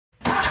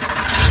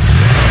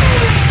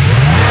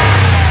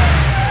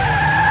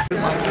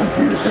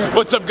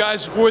What's up,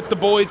 guys? We're with the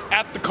boys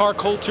at the Car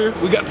Culture.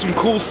 We got some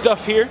cool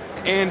stuff here,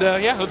 and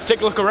yeah, let's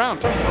take a look around.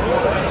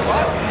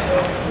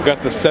 We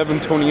got the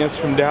 720S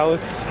from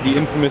Dallas, the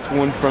infamous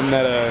one from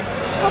that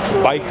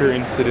biker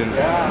incident.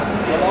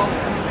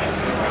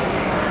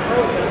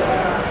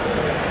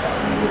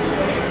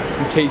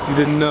 In case you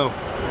didn't know,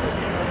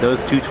 that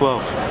was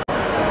 212.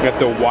 We got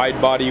the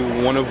wide body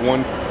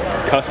one-of-one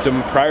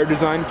custom prior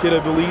design kit, I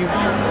believe,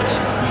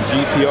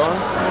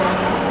 GTR.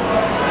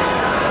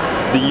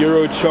 The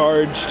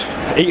Eurocharged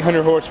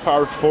 800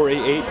 horsepower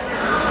 488.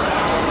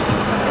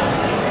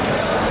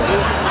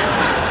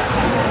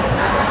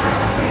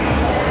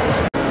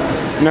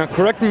 Now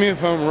correct me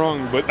if I'm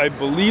wrong, but I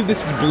believe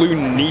this is Blue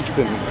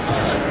Neathans.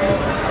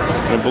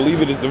 I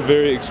believe it is a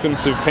very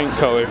expensive paint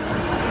color.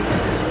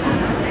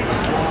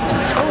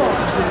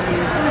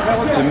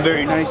 Some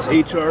very nice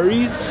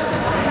HREs.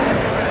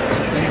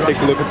 Take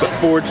a look at the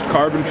forged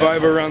carbon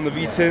fiber around the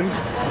V10.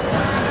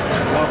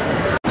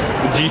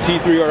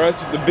 GT3 RS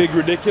with the big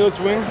ridiculous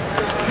wing,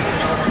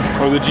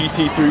 or the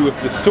GT3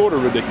 with the sort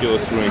of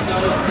ridiculous wing.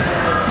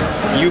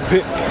 You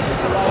pick.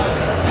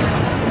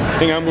 I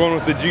think I'm going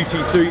with the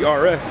GT3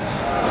 RS.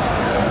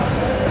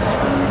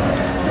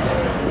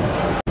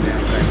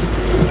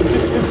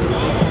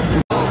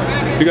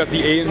 We got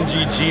the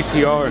AMG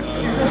GTR.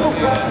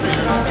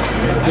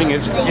 This thing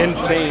is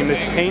insane.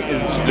 This paint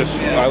is just,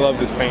 I love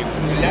this paint.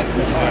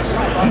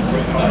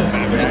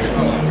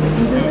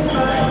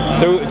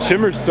 So it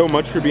shimmers so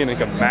much for being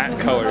like a matte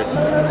color.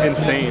 It's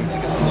insane.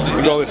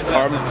 Look at all this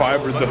carbon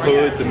fiber, the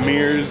hood, the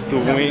mirrors, the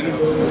wing.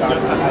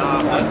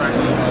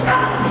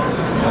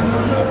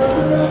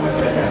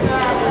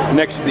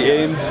 Next to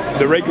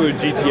the regular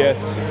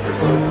GTS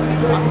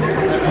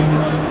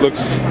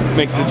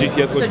makes the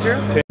GTS look.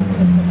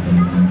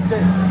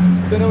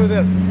 Then over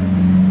there.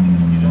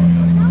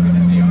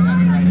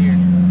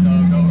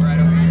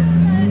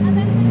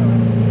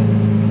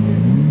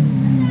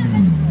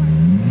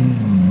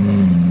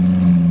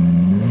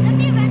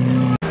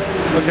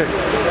 Okay,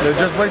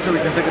 just wait so we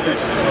can take a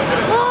picture.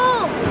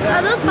 Oh,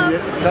 are those fun?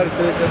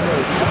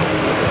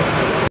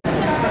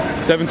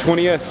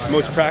 720S,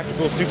 most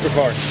practical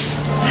supercar.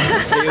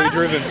 Daily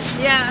driven.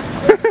 Yeah.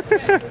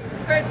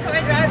 For a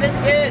toy drive, it's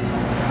good.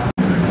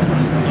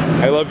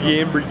 I love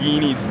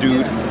Lamborghinis,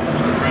 dude.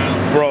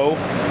 Bro.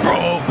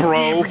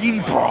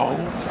 Lamborghini, bro.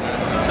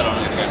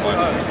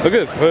 Look at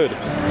this hood.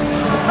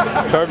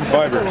 It's carbon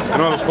fiber. I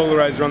don't have a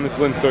polarizer on this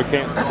lens, so I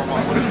can't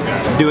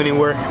do any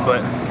work,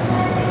 but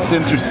it's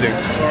interesting.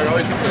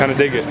 Kind of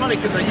dig it. It's funny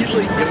because I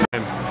usually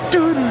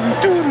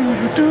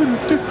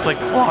play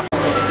clock.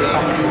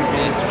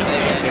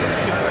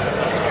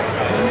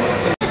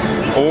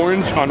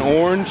 Orange on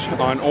orange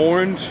on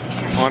orange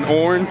on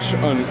orange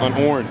on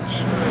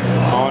orange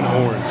on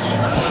orange.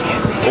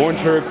 Orange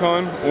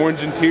Huracan,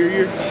 orange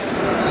interior.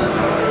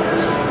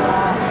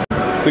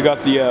 So we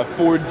got the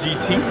Ford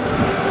GT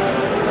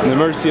and the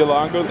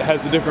Murcielago that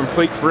has a different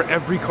plate for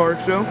every car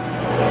show.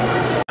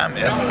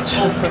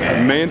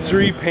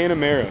 Mansory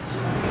Panamera.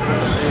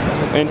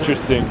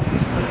 Interesting.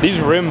 These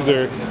rims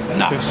are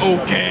not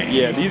okay.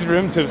 Yeah, these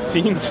rims have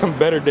seen some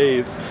better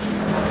days.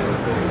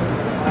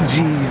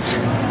 Jeez.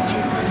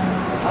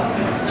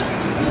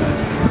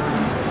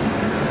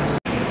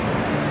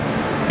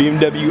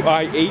 BMW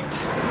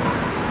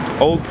i8,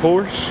 old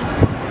Porsche,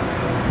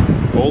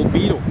 old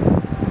Beetle.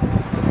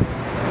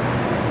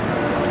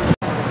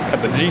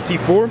 Got the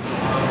GT4.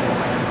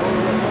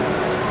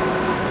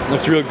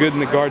 Looks real good in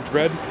the guards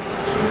red.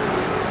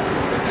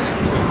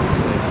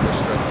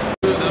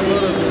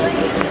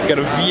 Got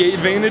a V8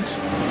 Vantage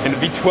and a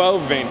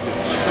V12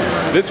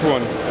 Vantage. This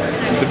one,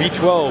 the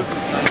V12,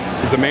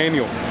 is a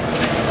manual.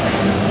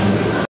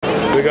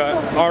 We got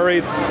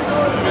R8s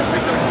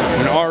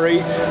and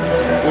R8.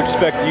 Which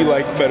spec do you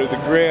like better, the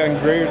gray on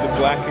gray or the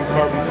black and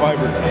carbon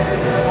fiber?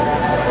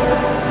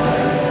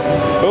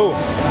 Oh,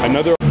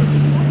 another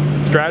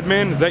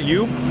Stradman, is that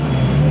you?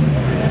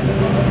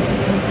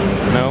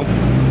 No,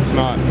 it's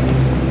not.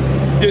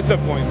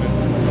 Disappointment.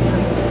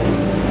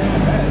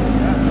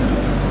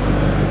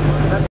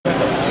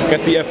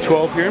 Got the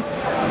F12 here.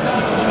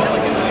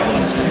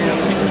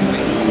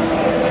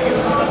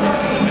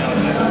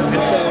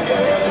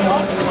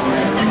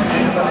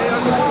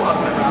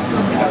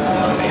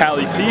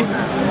 Cali T.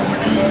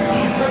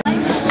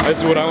 This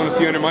is what I want to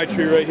see under my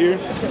tree right here.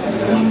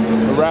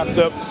 A wrapped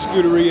up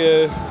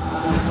Scuderia,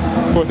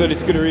 430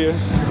 Scuderia.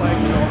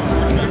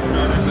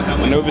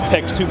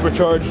 Novatec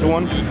supercharged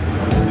one.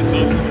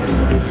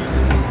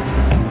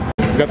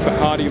 We got the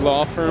Hottie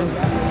Law Firm.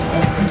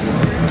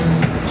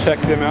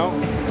 Check them out.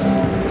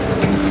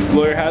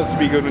 Lawyer has to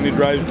be going to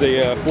drives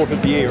a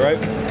 458, right?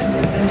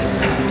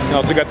 I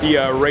also got the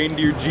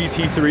Reindeer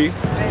GT3.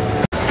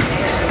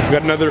 We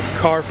got another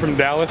car from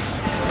Dallas.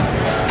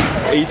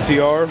 It's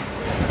ACR.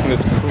 And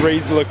this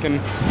crazy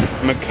looking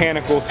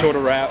mechanical sort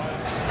of wrap.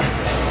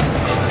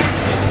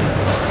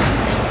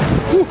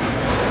 Whew.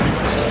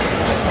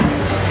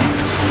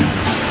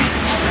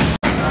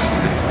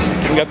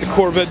 We got the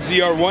Corvette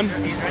ZR1.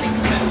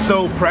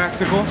 So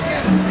practical.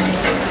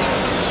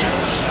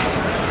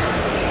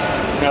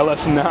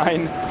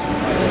 LS9.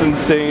 It's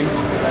insane.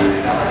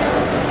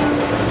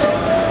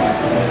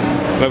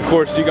 And of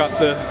course, you got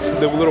the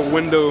little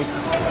window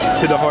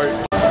to the heart.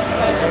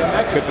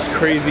 Got this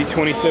crazy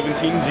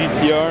 2017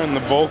 GTR and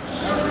the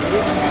Volks.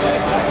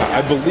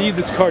 I believe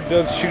this car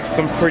does shoot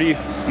some pretty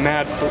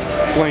mad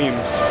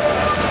flames.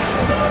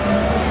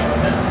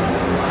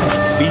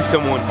 Be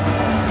someone.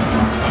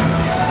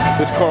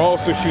 This car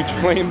also shoots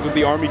flames with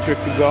the Army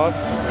Tricks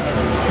exhaust.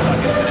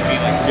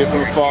 Give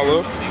them a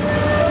follow.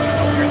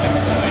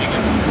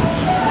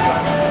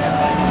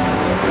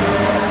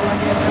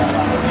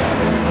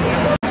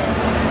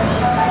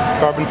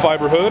 Carbon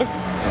fiber hood.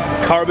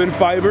 Carbon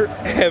fiber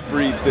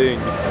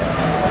everything.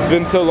 It's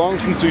been so long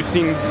since we've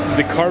seen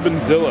the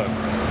Carbonzilla.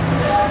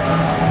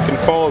 You can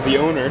follow the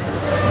owner.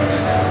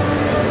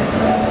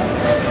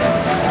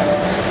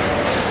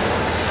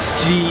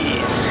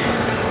 Jeez.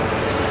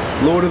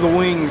 Lord of the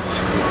Wings.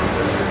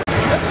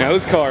 Now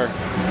this car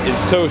is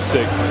so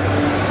sick.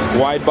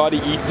 Wide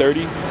body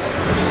E30.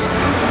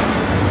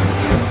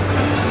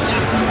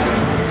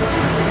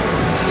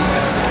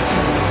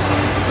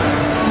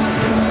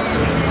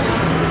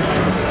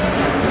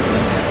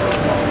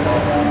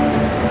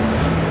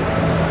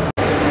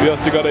 We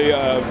also got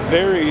a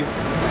very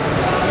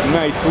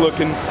nice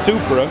looking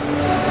Supra,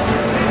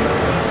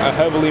 a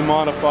heavily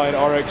modified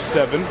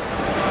RX-7.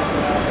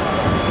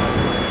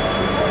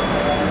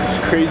 This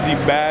crazy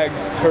bag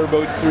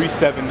turbo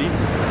 370.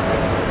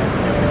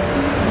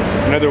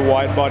 Another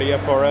wide body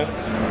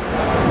FRS.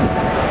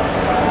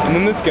 And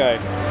then this guy,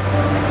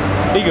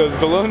 he goes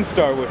the Lone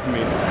Star with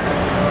me.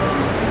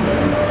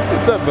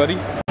 What's up, buddy?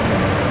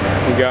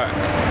 We got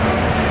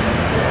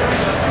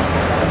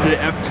the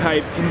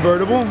F-Type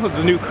convertible with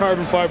the new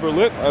carbon fiber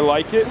lip. I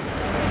like it.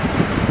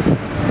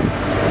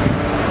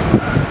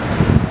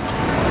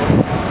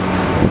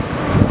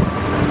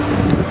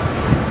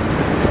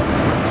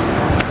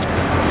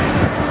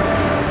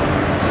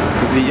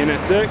 The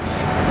NSX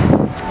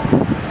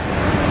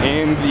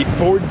and the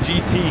Ford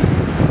GT.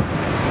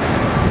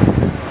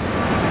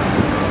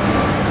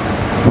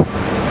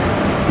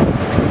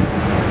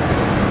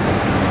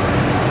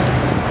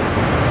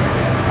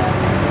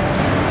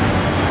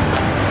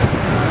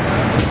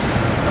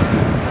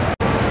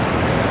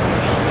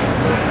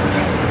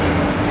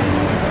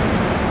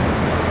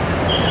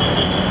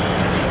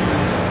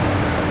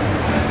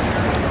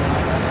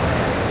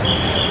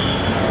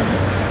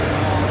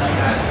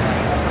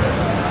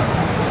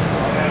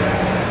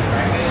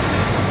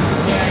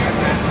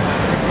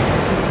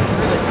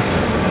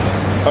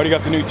 Already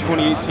got the new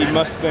 2018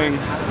 Mustang,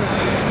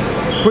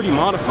 pretty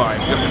modified.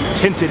 Got the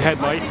tinted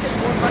headlights,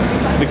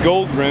 the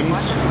gold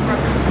rims.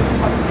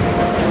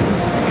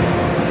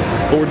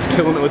 Ford's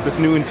killing it with this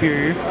new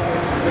interior.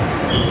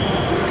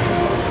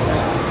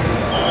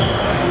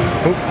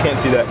 Oh, can't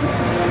see that.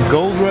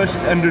 Gold Rush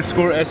 _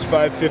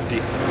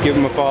 S550. Give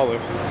them a follow.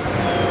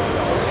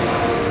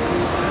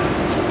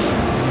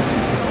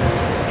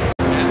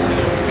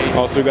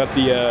 Also got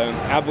the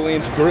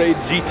Avalanche Gray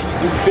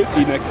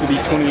GT350 next to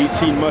the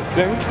 2018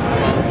 Mustang.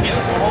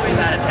 Always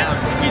out of town.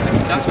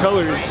 This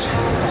color is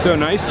so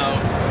nice.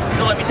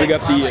 We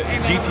got the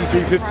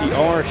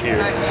GT350R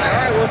here.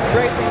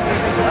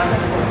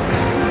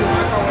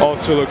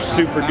 Also looks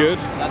super good.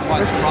 That's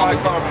why it's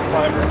carbon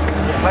fiber.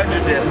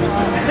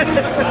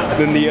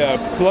 Then the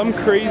Plum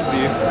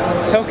Crazy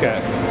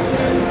Hellcat.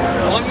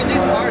 Well, I mean,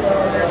 these cars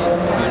are pretty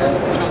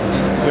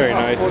chunky. Very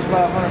nice.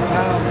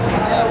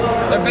 Yeah,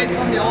 they're based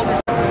on the older.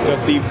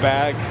 Got the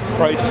Bag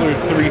Chrysler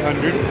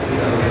 300.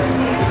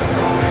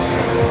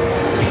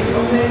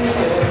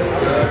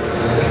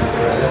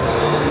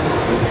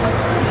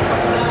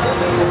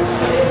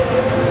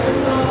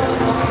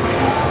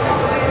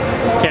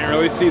 Can't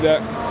really see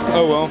that.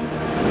 Oh well.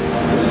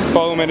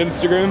 Follow me on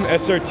Instagram,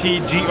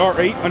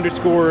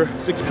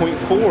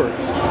 SRTGR8_6.4.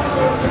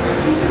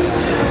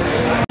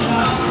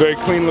 Very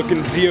clean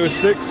looking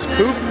Z06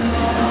 coupe.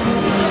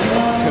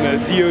 And a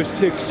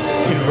Z06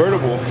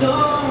 convertible.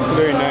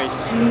 Very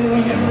nice.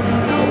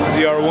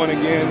 ZR1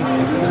 again.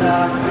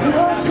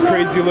 The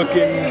crazy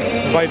looking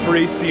Viper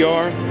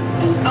ACR.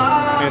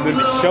 And then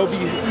the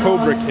Shelby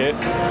Cobra kit.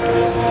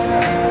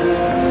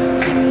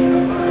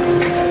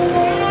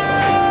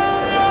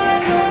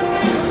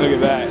 Look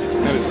at that.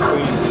 That is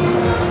clean.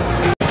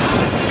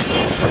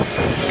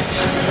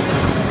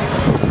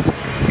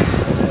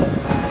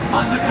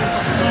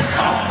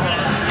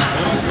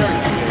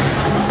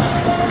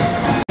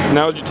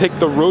 Now would you take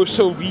the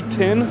Rosso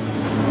V10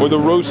 or the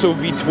Rosso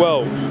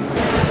V12?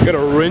 Got a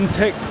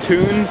Rentec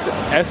tuned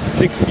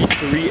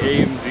S63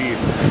 AMG.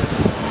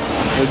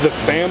 It's the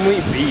family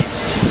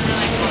beast.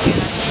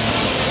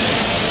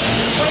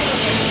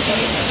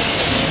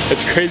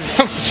 It's crazy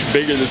how much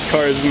bigger this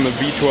car is than the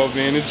V12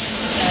 Vantage.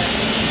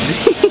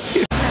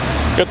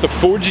 Got the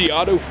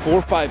Forgiato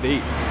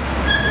 458.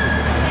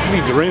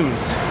 These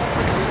rims.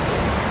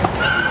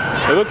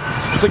 They look,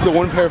 it's like the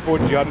one pair of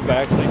Forgiatos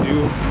I actually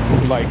do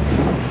like.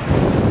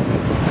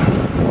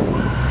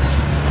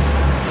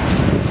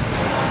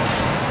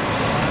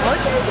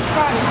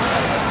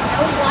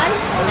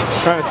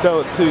 Trying to sell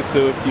it too,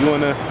 so if you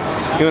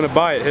wanna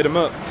buy it, hit him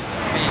up.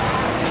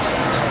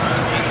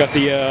 Got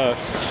the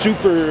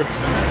super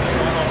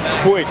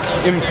quick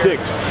M6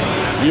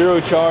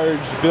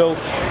 Eurocharge built,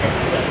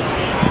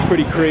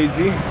 pretty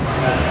crazy.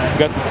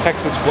 Got the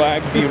Texas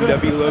flag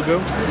BMW logo.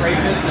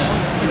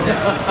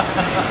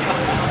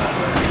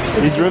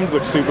 These rims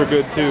look super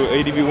good too,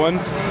 ADV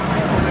ones. They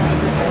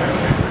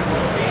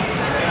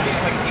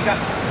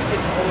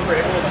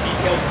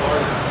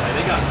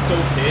got so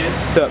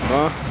pissed. What's up,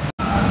 ma?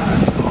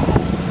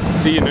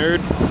 See you,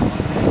 nerd.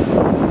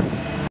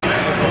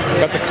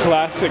 Got the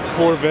classic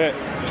Corvette.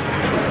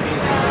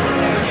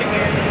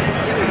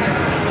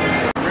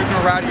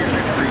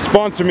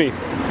 Sponsor me.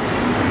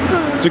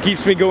 So it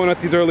keeps me going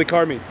at these early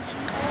car meets.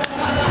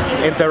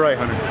 Ain't that right,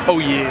 Hunter? Oh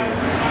yeah.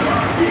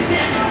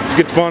 Let's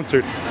get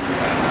sponsored.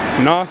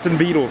 Nos and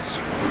Beetles.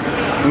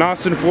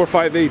 Nos and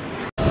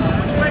 458s.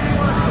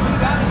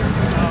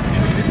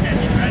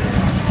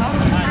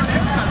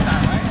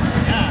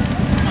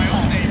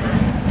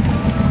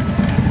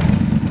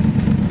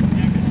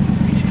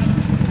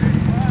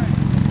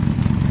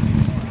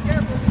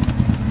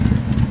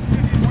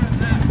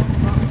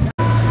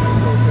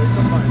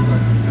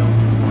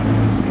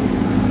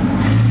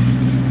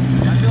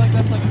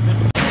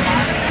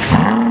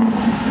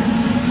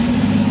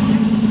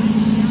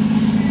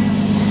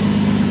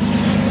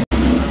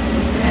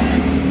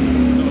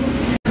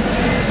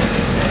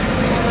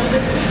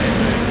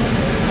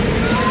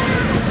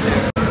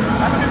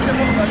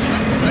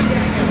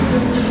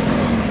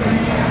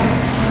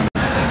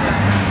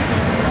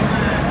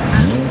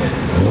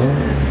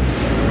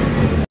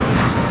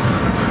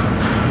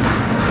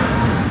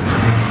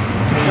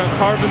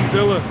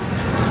 Carbonzilla.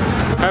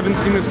 Haven't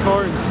seen this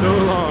car in so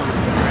long.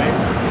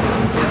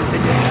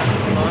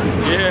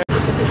 Yeah.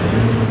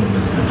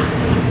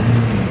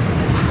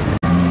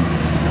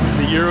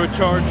 The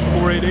Eurocharge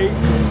 488.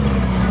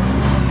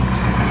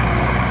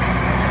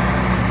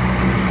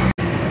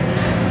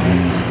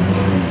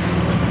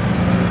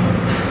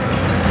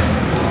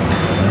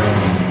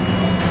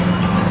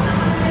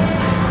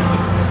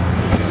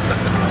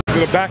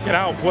 Gonna back it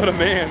out. What a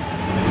man.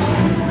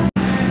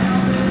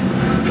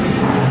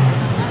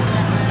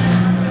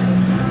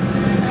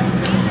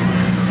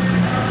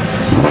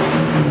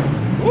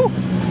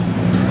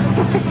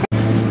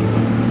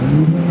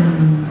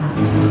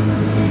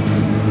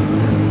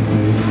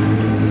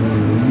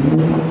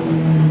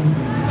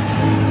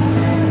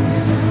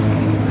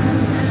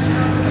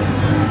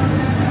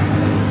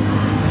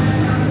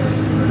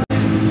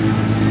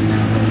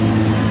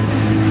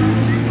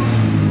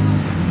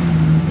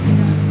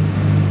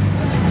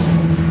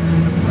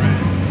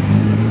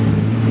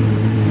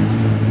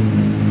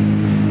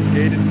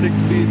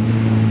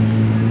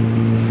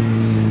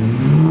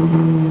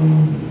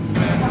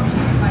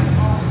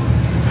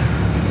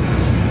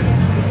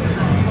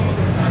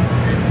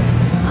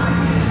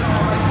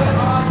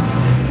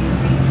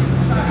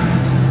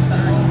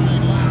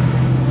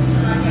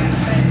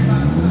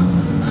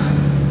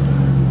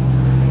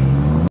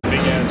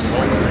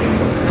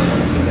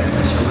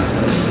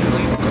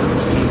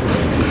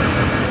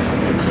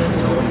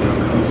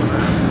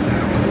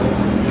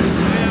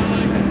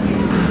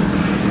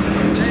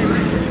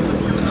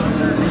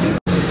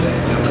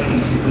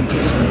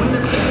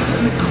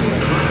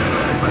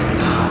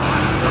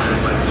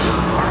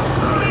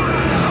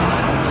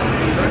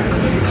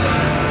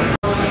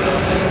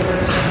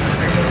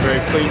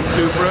 Clean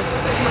Supra.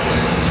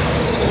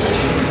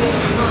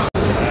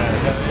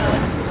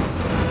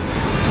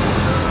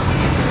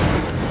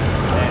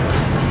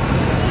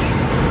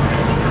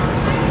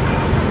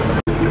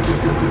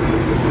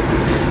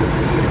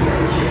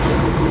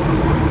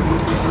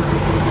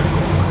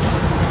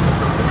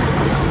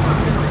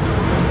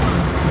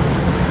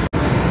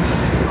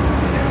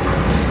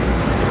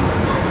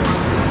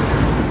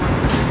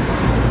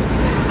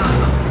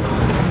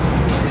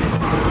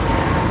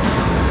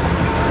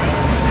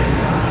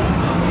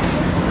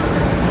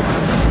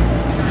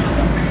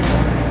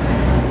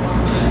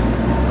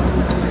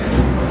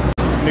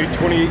 New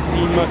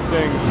 2018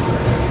 Mustang.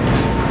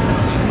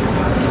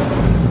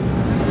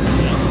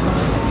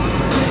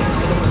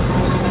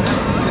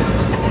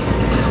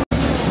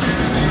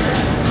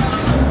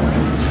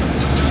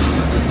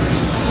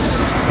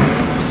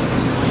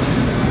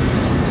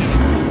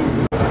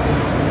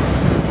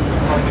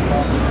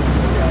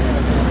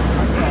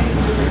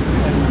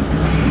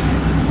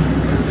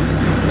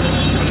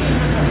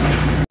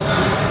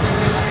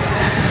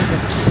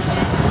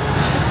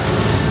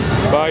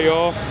 Bye,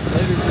 y'all.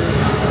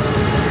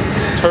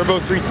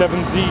 Turbo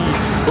 37Z.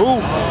 Ooh,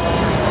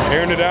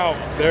 airing it out.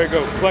 There we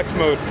go, flex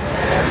mode.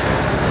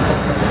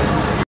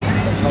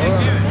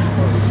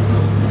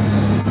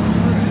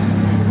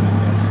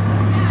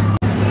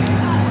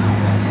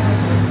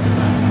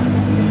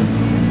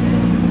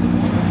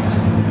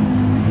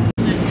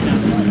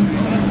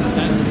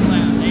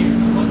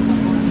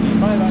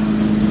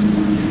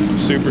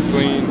 Super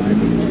clean.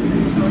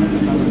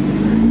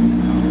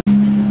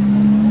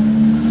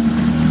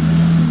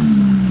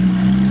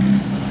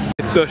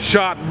 The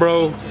shot,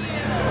 bro.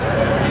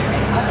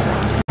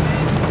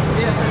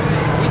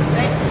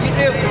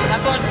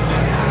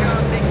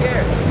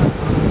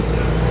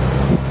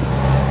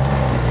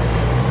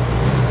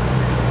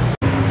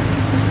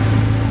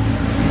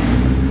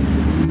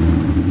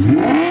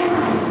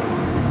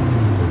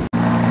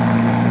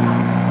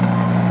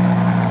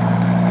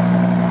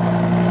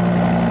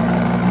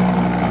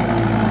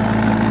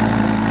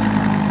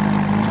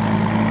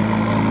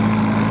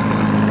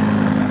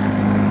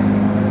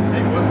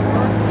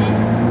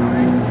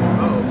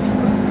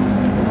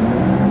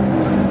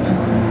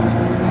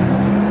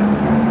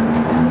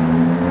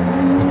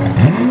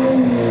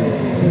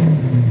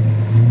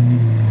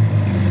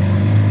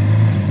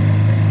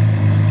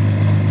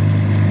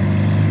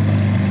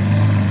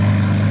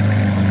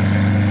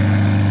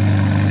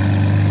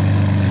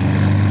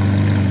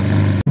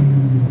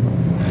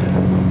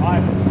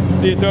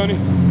 Tony.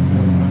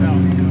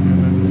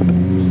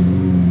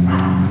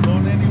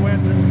 Going anywhere,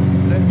 just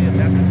send me a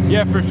message.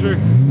 Yeah, for sure.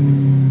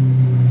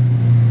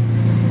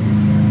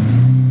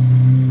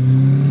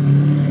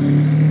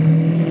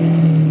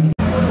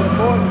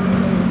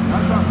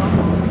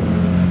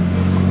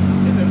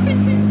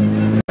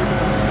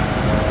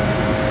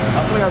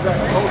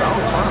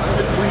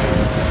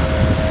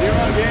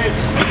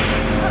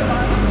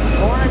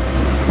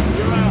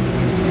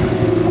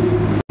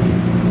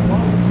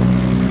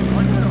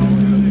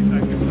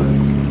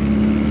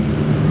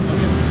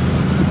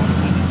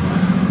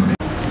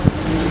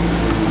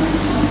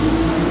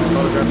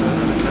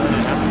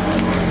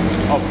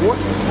 Oh,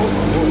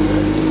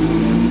 what?